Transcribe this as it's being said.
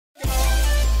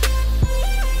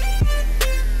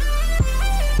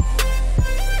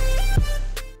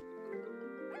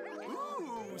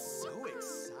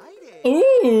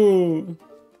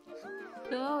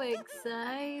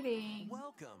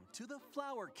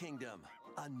Flower Kingdom,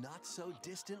 a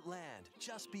not-so-distant land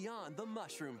just beyond the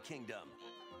Mushroom Kingdom.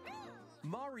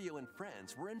 Mario and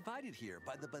friends were invited here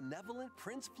by the benevolent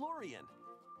Prince Florian.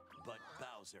 But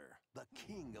Bowser, the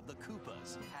king of the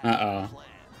Koopas, had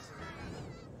plans.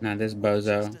 Not this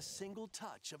bozo. Just a single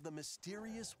touch of the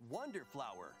mysterious Wonder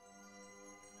Flower.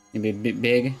 You be a bit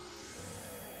big.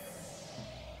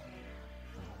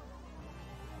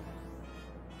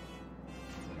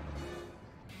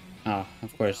 Oh,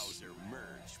 of course. Bowser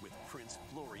merged with Prince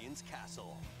Florian's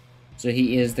castle. So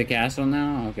he is the castle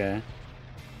now? Okay.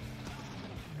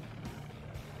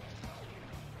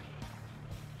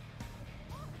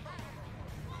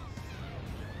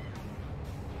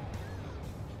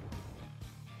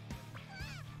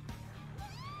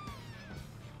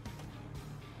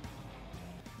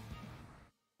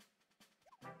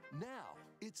 Now,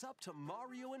 it's up to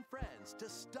Mario and friends to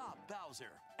stop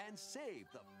Bowser and save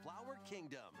the Flower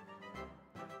Kingdom.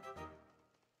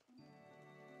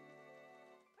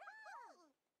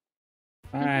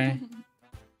 Bye.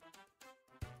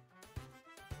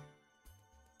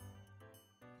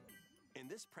 In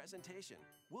this presentation,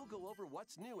 we'll go over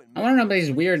what's new in I want to know about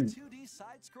these weird, 2D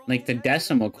side-scrolling like the areas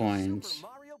decimal of coins. Super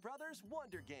Mario Brothers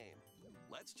Wonder Game.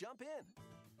 Let's jump in.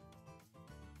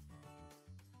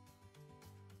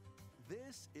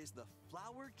 This is the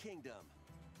Flower Kingdom.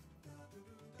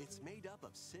 It's made up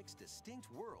of 6 distinct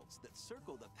worlds that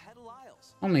circle the Petal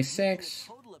Isles. Only 6. A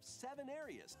total of 7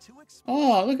 areas to explore.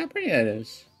 Oh, look how pretty that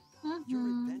is. Your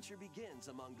adventure begins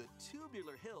among the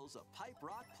tubular hills of Pipe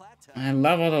Rock Plateau. I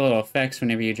love all the little effects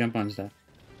whenever you jump on stuff.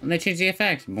 And they change the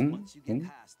effects. Boom, Once you get boom.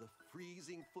 past the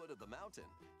freezing foot of the mountain,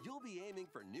 you'll be aiming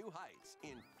for new heights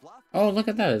in fluff. Oh, look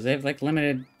at those. They have like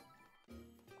limited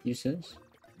uses.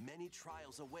 Many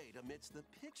trials await amidst the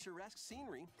picturesque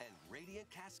scenery and radiant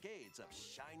cascades of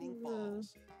shining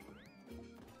falls.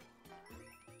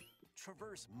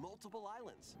 Traverse multiple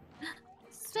islands.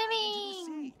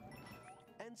 Swimming!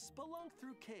 And spelunk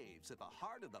through caves at the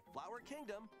heart of the Flower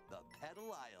Kingdom, the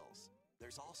Petal Isles.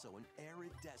 There's also an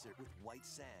arid desert with white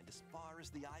sand as far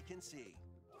as the eye can see.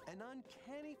 An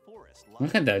uncanny forest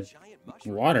Look at the giant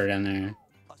mushrooms. water down there.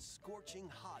 A scorching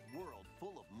hot world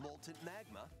full of molten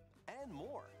magma and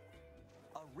more.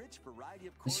 A rich variety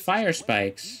of There's courses fire await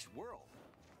spikes. each world.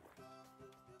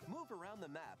 Move around the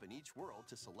map in each world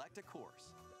to select a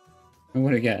course. I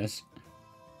would have guessed.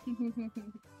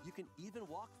 You can even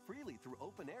walk freely through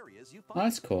open areas you find. Oh,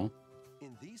 that's cool.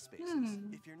 In these spaces,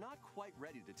 if you're not quite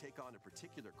ready to take on a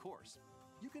particular course,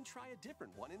 you can try a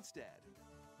different one instead.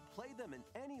 Play them in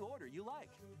any order you like.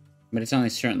 But it's only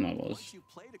certain levels. Once you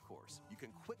played a course, you can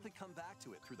quickly come back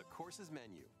to it through the courses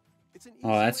menu. It's an Oh,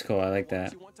 easy that's way cool. to I know like what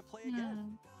that. you want to play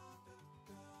again.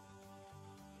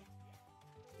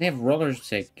 They have roller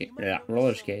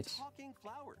skates. Talking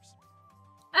flowers.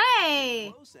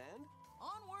 Hey! Close and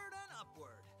Onward and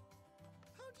upward.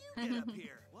 How'd you get up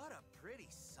here? What a pretty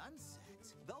sunset.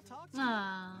 they'll talk to you,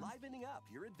 Aw. livening up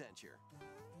your adventure.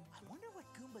 I wonder what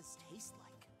Goombas taste like.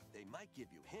 They might give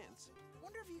you hints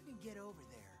Wonder if you can get over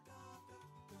there.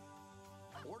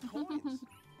 or coins.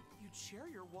 You'd share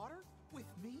your water with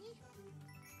me?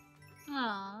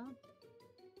 Aw.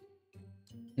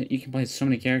 You can play so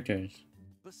many characters.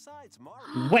 Besides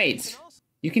Mario, Wait! you can also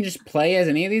You can just play as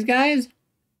any of these guys?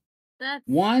 That's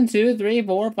 1, 2, 3,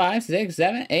 4, 5, 6,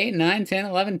 7, 8, 9, 10,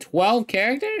 11, 12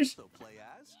 characters? play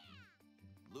as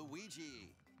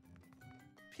Luigi,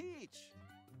 Peach,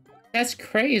 That's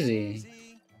crazy.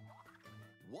 Daisy,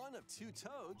 one of 2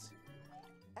 Toads,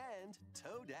 and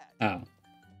Toadette. Oh,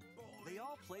 They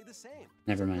all play the same.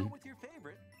 never So mind. go with your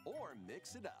favorite or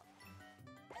mix it up.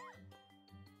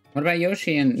 What about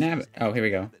Yoshi and Nabbit? Oh, here we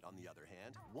go. Rabbit, on the other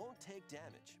hand, won't take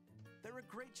damage. They're a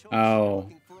great choice Oh.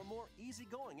 looking for a more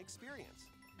easygoing experience.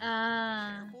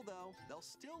 ah. Careful though, they'll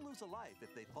still lose a life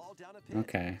if they fall down a pit.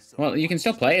 Okay. So Well, you can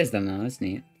still watch play your as them, though. That's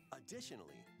neat. Additionally,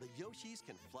 the Yoshis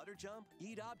can flutter jump,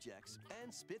 eat objects,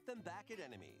 and spit them back at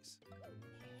enemies.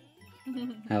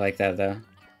 I like that, though.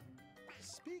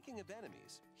 Speaking of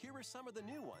enemies, here are some of the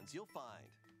new ones you'll find.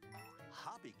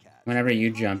 Hoppycat. Whenever you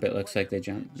jump, it looks like they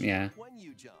jump. Yeah. When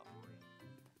you jump.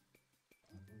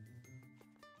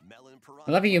 Melon piranha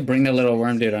I love how you bring the little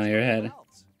worm dude on your head.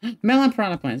 Melon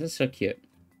piranha plants. That's so cute.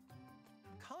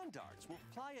 Condarts will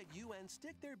fly at you and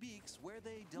stick their beaks where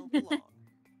they don't belong.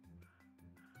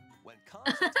 When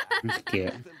cons attack, That's cute.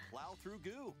 let them plow through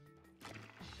goo.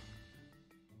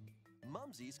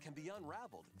 Mumsies can be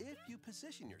unraveled if you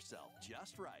position yourself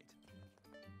just right.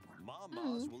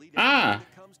 Mom-moths will eat Ah. anything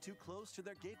that comes too close to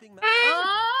their gaping mouth.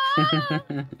 Oh!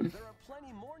 There are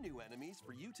plenty more new enemies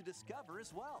for you to discover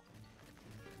as well.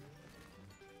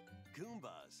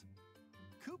 Goombas,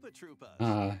 Koopa Troopas,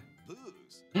 Ah. Boos,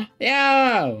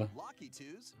 Yo! Locky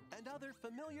Twos and other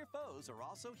familiar foes are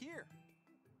also here.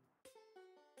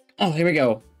 Oh, here we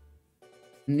go.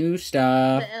 New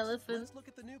stuff. The elephant. Let's look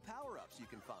at the new power-ups you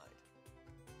can find.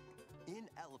 In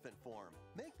elephant form,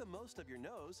 make the most of your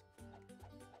nose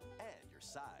and your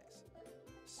size.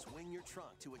 Swing your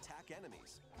trunk to attack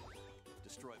enemies,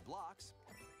 destroy blocks,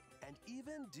 and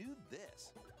even do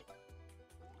this.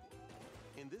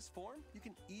 In this form, you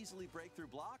can easily break through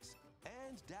blocks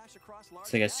and dash across large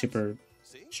It's like a gaps. super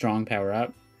See? strong power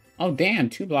up. Oh, damn.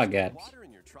 2 block Put gaps. water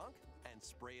in your trunk and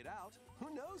spray it out.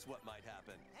 Who knows what might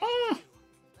happen? Oh,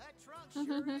 That trunk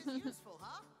sure is useful,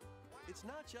 huh? It's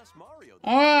not just Mario.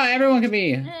 oh, everyone can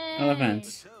be Hey.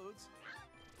 elephants. Toads,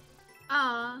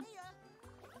 Aw.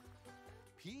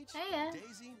 Peach, Hiya.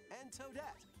 Daisy, and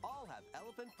Toadette all have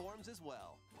elephant forms as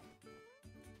well.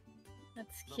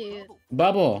 That's The cute.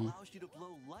 Bubble. allows you to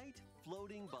blow light,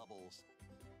 floating bubbles.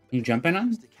 You jumping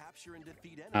on? To capture and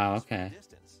defeat enemies Oh, from a okay.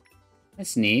 distance.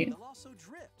 That's neat. They'll also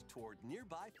drift toward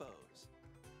nearby foes.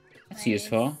 That's Nice.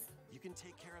 useful. You can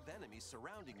take care of enemies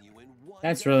surrounding you in one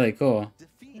That's go. really cool.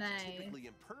 Defeat Nice. typically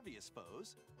impervious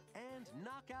foes and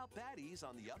knock out baddies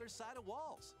on the other side of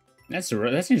walls. That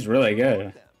seems really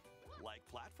good. Them, like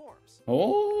platforms.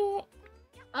 Oh,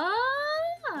 Ah.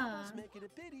 Bubbles make it a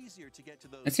bit easier to get to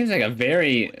those. that seems like a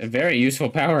very useful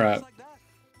power Just up. like that.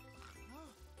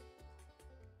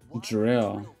 While in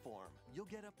Drill. form, you'll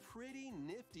get a pretty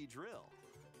nifty drill.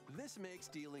 This makes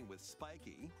dealing with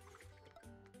spiky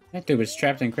That dude was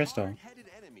trapped in crystal. hard-headed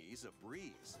enemies a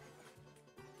breeze.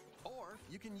 Or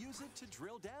you can use it to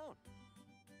drill down.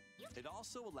 It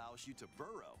also allows you to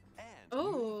burrow and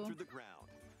Oh. move through the ground.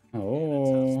 Oh.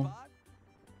 In a tough spot,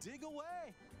 dig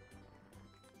away.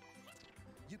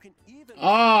 You can even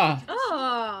Ah,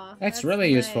 Oh. that's really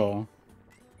nice. useful.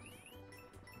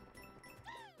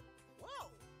 Whoa!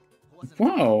 Wasn't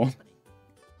Whoa.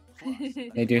 Plus, a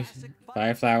They do classic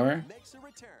fire flower. makes a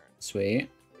return. Sweet.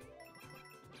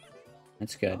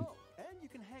 That's good. Oh, and you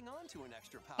can hang on to an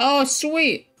extra power. Oh,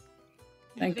 sweet.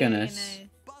 Thank Very goodness. nice.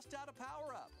 Bust out a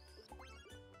power up.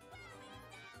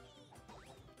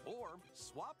 Or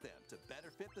swap them to better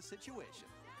fit the situation.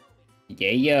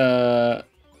 Yeah.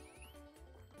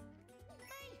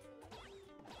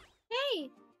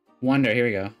 Hey. Wonder. Here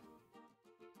we go.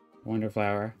 Wonder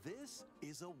flower. This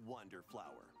is a wonder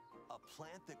flower, a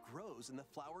plant that grows in the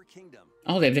flower kingdom.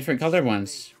 Oh, they have different colored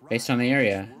ones They based on the thrive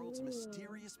area. this world's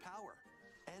mysterious power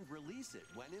and release it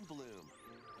when in bloom.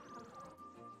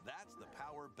 That's the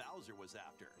power Bowser was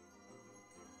after.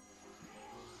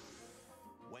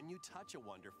 When you touch a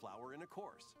wonder flower in a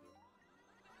course,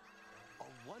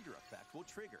 a wonder effect will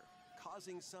trigger,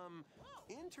 causing some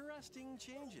interesting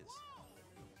changes.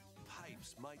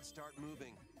 Pipes might start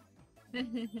moving.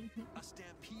 A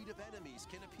stampede of enemies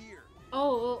can appear.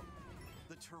 Oh.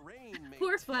 The terrain may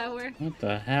Poor tilt. flower. What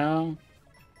the hell?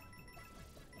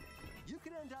 You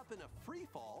could end up in a free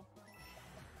fall.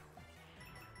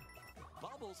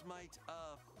 Bubbles might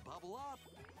bubble up.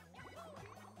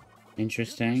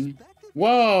 Interesting.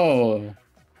 Whoa!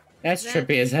 That's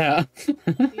trippy as hell.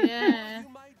 Yeah. You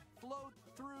might float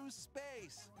through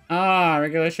space. Ah,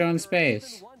 regular show in There are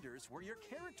space. even wonders where your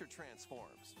character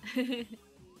transforms. Mario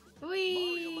might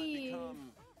Wee.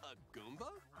 become a Goomba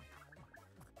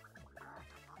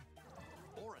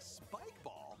or a spike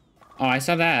ball Oh, I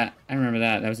saw that. I remember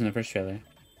that. That was in the first trailer.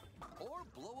 or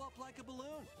blow up like a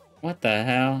balloon. What the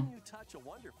hell? When you touch a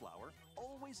wonder flower,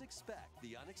 always expect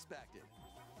the unexpected.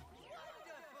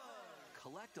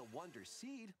 Collect a wonder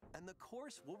seed, and the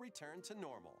course will return to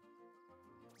normal.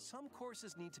 Some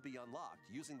courses need to be unlocked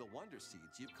using the wonder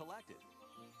seeds you've collected.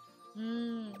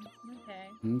 Okay.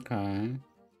 Okay.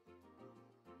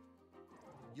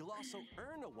 You'll also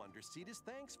earn a wonder seed as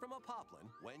thanks from a poplin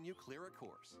when you clear a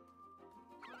course.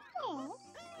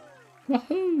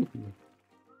 Woohoo!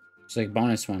 It's like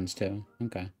bonus ones too.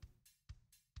 Okay.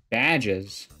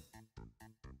 Badges.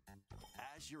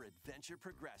 As your adventure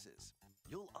progresses,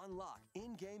 you'll unlock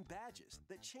in-game badges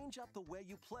that change up the way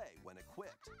you play when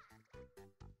equipped.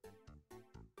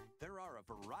 There are a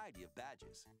variety of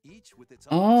badges, each with its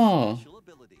own special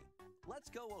ability. Let's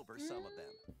go over some of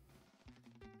them.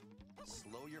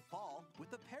 Slow your fall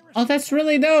with a parachute. Oh, that's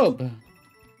really dope.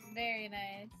 Very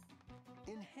nice.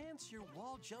 Enhance your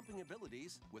wall jumping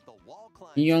abilities with the wall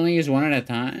climb. You only use one at a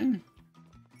time?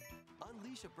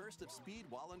 Unleash a burst of speed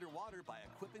while underwater by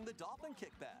equipping the dolphin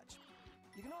kick badge.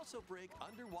 You can also break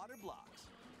underwater blocks.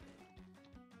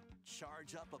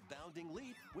 Charge up a bounding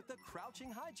leap with the crouching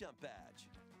high jump badge.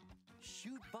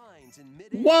 Shoot vines in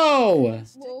mid-air. Whoa! And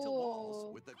stick to walls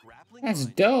Whoa. with the grappling That's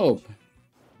vine dope. badge.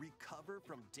 Recover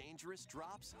from dangerous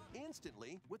drops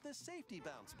instantly with the safety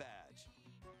bounce badge.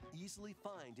 easily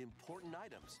find important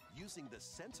items using the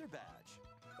sensor badge.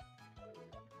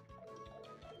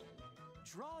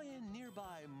 Draw in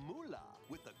nearby moolah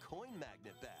with the coin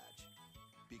magnet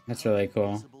badge. That's really cool.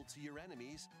 Invisible to your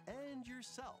enemies and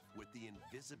yourself with the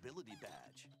invisibility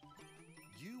badge.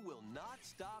 You will not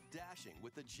stop dashing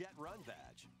with the jet run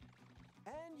badge.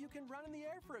 And you can run in the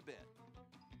air for a bit.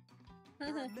 There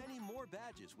are many more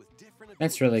badges with different abilities.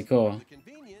 That's really cool. From the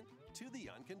convenient to the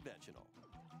unconventional.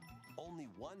 Only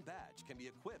one badge can be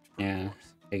equipped per Yeah,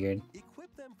 course. figured.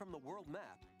 Equip them from the world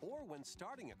map or when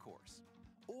starting a course.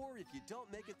 Or if you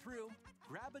don't make it through,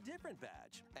 grab a different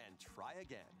badge and try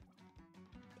again.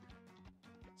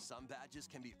 Some badges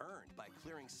can be earned by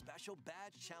clearing special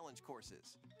badge challenge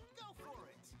courses. Go for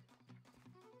it.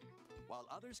 While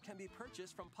others can be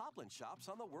purchased from Poplin shops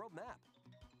on the world map.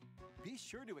 Be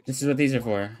sure to This is what these are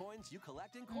explore for. the coins you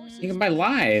collect in courses. You can buy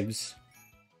lives.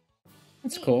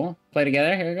 That's cool. Play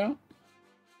together. Here we go.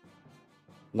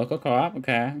 Local co-op.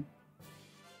 Okay.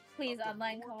 Please, Up to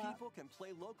online 4 co-op. people can play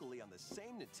locally on the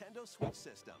same Nintendo Switch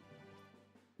system.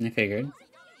 I figured.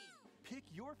 Pick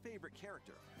your favorite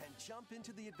character and jump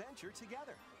into the adventure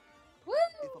together. Woo!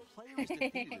 If a player is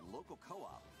defeated in local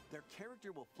co-op, their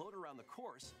character will float around the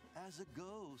course as a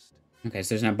ghost. Okay, so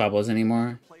there's not bubbles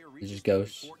anymore. If the player It's reaches just them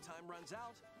ghosts. before time runs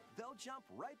out, they'll jump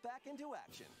right back into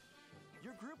action.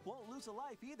 Your group won't lose a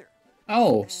life either.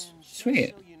 Oh, And just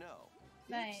sweet. so you know,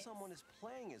 Nice. if someone is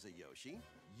playing as a Yoshi,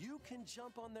 you can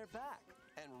jump on their back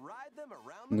and ride them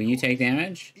around the Will you take course,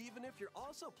 damage? even if you're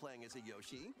also playing as a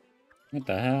Yoshi, What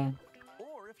the hell?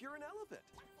 or if you're an elephant.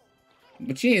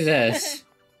 But Jesus.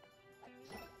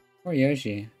 Poor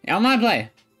Yoshi. Online play.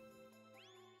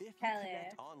 If you Hell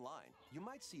connect yeah. online, you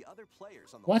might see other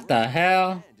players on the What world the map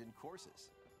hell? and in courses.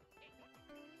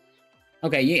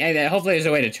 Okay, hopefully there's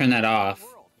a way to turn that off.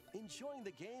 World, enjoying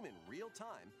the game in real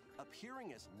time,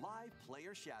 appearing as live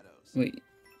player shadows. Wait.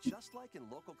 Just like in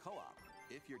local co-op,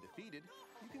 if you're defeated,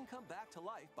 you can come back to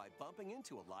life by bumping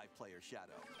into a live player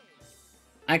shadow.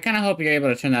 I kind of hope you're able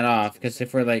to turn that off, because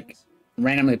if we're, like,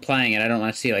 randomly playing it, I don't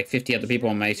want to see, like, 50 other people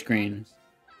on my screen.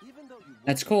 Even though you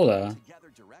That's won't cool, play though. together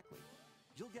directly,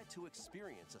 you'll get to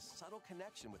experience a subtle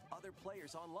connection with other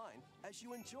players online as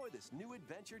you enjoy this new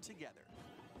adventure together.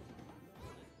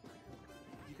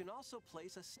 You can also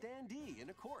place a standee in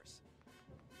a course.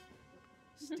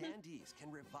 Standees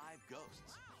can revive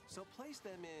ghosts, so place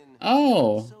them in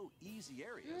Oh. so easy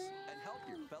areas and help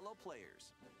your fellow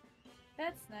players.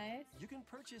 That's nice. You can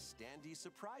purchase standee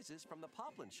surprises from the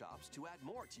Poplin shops to add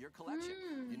more to your collection.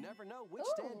 You never know which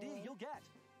standee Ooh. you'll get.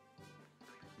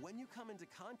 When you come into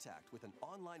contact with an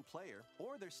online player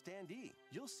or their standee,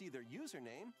 you'll see their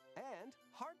username and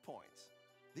heart points.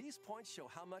 These points show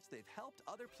how much they've helped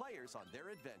other players on their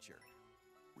adventure.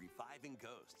 Reviving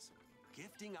ghosts,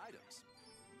 gifting items,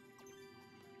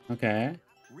 Okay.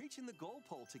 reaching the goal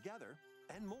pole together,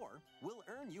 and more will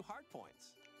earn you heart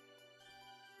points.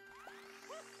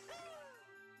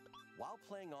 While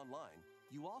playing online,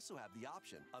 you also have the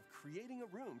option of creating a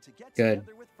room to get Good.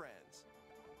 together with friends.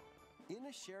 In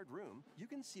a shared room, you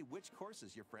can see which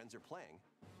courses your friends are playing,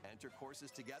 enter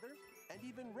courses together, and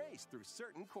even race through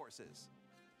certain courses.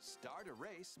 Start a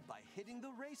race by hitting the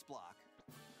race block.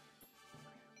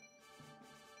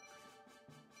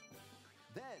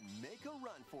 Then make a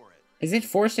run for it. Is it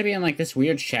forced to be in, like, this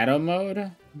weird shadow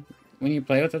mode when you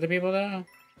play with other people, though?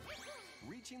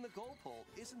 Reaching the goal pole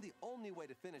isn't the only way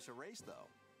to finish a race, though.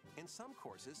 In some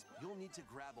courses, you'll need to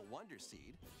grab a Wonder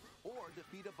Seed or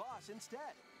defeat a boss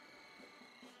instead.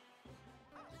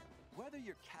 Whether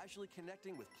you're casually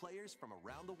connecting with players from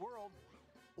around the world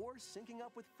or syncing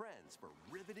up with friends for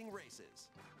riveting races,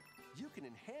 you can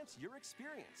enhance your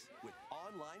experience with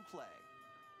online play.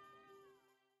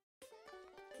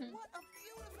 What a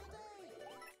beautiful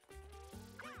day!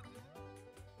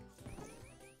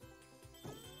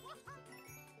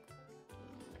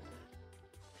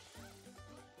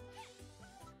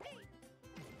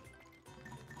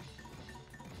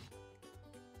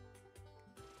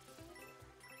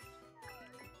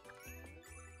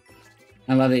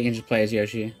 I love that you can just play as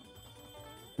Yoshi.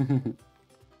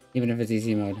 Even if it's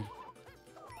easy mode.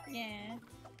 Yeah.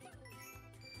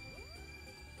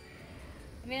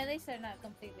 I mean, at least they're not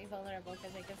completely vulnerable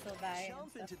because they can still die and Jump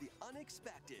stuff. into the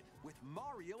unexpected with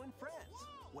Mario and Friends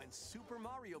when Super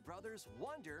Mario Bros.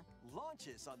 Wonder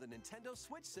launches on the Nintendo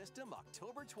Switch system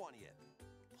October 20th.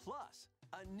 Plus,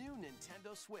 a new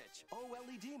Nintendo Switch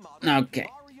OLED model Okay.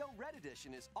 Mario Red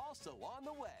Edition is also on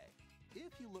the way.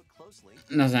 If you look closely,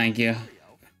 No, thank you.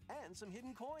 Mario and some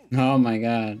hidden coins. Oh my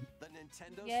god. The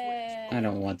Nintendo Yeah. Switch I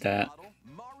don't want that. model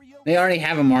Mario They already Red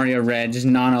have a Mario Red, just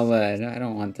non-OLED. I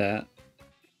don't want that.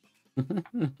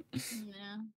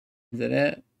 Yeah. Is that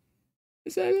it?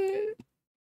 Is that it?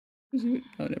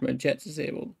 Oh, never mind. Jet's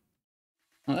disabled.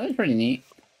 Oh, that was pretty neat.